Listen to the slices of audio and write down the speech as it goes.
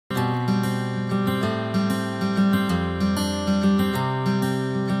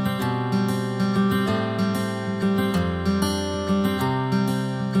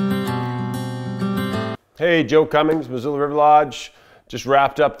Hey, Joe Cummings, Missoula River Lodge. Just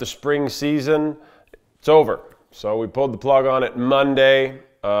wrapped up the spring season. It's over. So we pulled the plug on it Monday.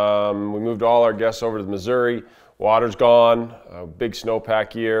 We moved all our guests over to the Missouri. Water's gone, a big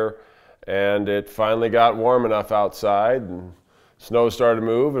snowpack year, and it finally got warm enough outside and snow started to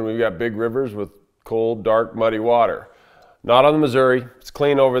move, and we've got big rivers with cold, dark, muddy water. Not on the Missouri. It's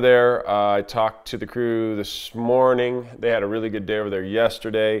clean over there. I talked to the crew this morning. They had a really good day over there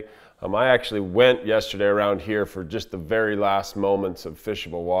yesterday. I actually went yesterday around here for just the very last moments of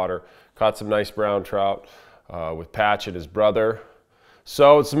fishable water. Caught some nice brown trout with Patch and his brother.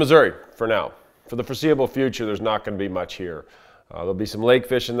 So it's the Missouri for now. For the foreseeable future, there's not going to be much here. There'll be some lake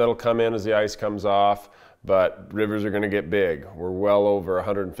fishing that'll come in as the ice comes off, but rivers are going to get big. We're well over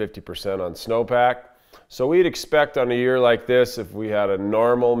 150% on snowpack. So we'd expect on a year like this, if we had a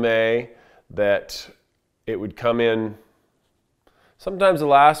normal May, that it would come in sometimes the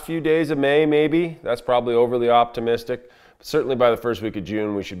last few days of May, maybe. That's probably overly optimistic. But certainly by the first week of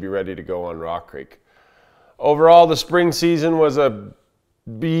June, we should be ready to go on Rock Creek. Overall, the spring season was a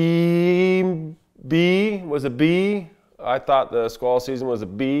B. I thought the squall season was a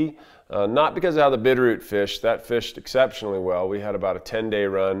B. Not because of how the Bitterroot fished. That fished exceptionally well. We had about a 10-day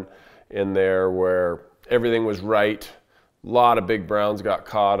run in there where everything was right. A lot of big browns got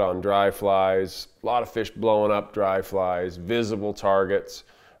caught on dry flies, a lot of fish blowing up dry flies, visible targets,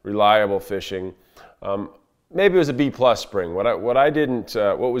 reliable fishing. Maybe it was a B+ spring. What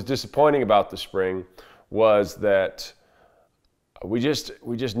was disappointing about the spring was that we just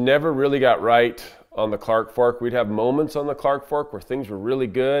never really got right on the Clark Fork. We'd have moments on the Clark Fork where things were really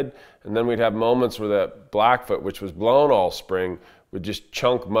good, and then we'd have moments where that Blackfoot, which was blown all spring, would just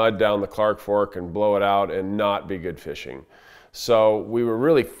chunk mud down the Clark Fork and blow it out and not be good fishing. So we were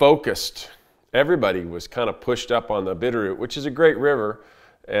really focused. Everybody was kind of pushed up on the Bitterroot, which is a great river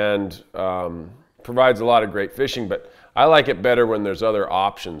and provides a lot of great fishing, but I like it better when there's other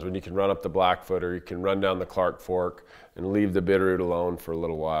options, when you can run up the Blackfoot or you can run down the Clark Fork and leave the Bitterroot alone for a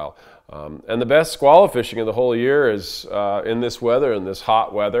little while. And the best squallow fishing of the whole year is in this weather, in this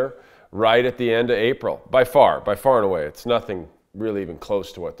hot weather, right at the end of April, by far and away. It's nothing really even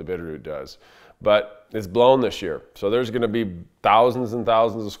close to what the Bitterroot does. But it's blown this year. So there's going to be thousands and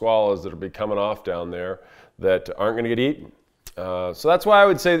thousands of squallows that will be coming off down there that aren't going to get eaten. So that's why I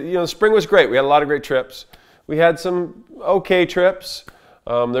would say, you know, spring was great. We had a lot of great trips. We had some okay trips.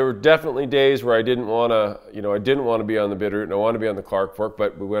 There were definitely days where I didn't want to be on the Bitterroot and I wanted to be on the Clark Fork,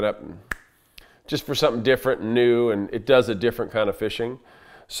 but we went up and just for something different and new, and it does a different kind of fishing.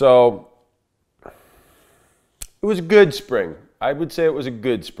 So it was a good spring. I would say it was a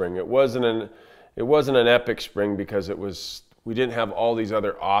good spring. It wasn't an epic spring because we didn't have all these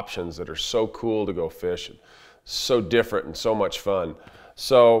other options that are so cool to go fish, and so different and so much fun.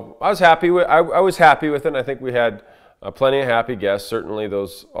 So I was happy with it. And I think we had plenty of happy guests. Certainly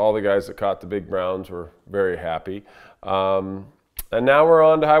all the guys that caught the big browns were very happy. And now we're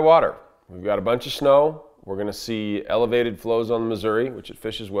on to high water. We've got a bunch of snow. We're going to see elevated flows on the Missouri, which it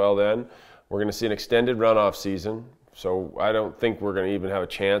fishes well then. We're going to see an extended runoff season. So I don't think we're going to even have a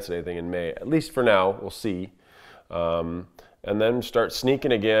chance at anything in May, at least for now. We'll see. And then start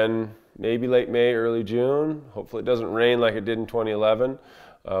sneaking again, maybe late May, early June. Hopefully it doesn't rain like it did in 2011.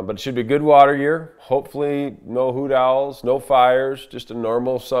 But it should be a good water year. Hopefully no hoot owls, no fires, just a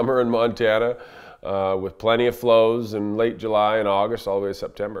normal summer in Montana with plenty of flows in late July and August all the way to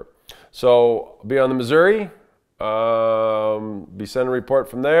September. So I'll be on the Missouri, be sending a report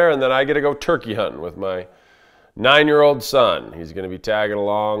from there, and then I get to go turkey hunting with my 9-year-old son. He's going to be tagging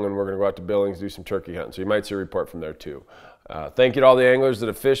along, and we're going to go out to Billings and do some turkey hunting. So you might see a report from there too. Thank you to all the anglers that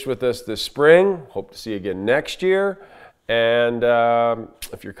have fished with us this spring. Hope to see you again next year. And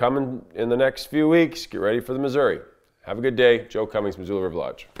if you're coming in the next few weeks, get ready for the Missouri. Have a good day. Joe Cummings, Missoula River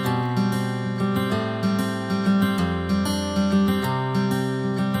Lodge.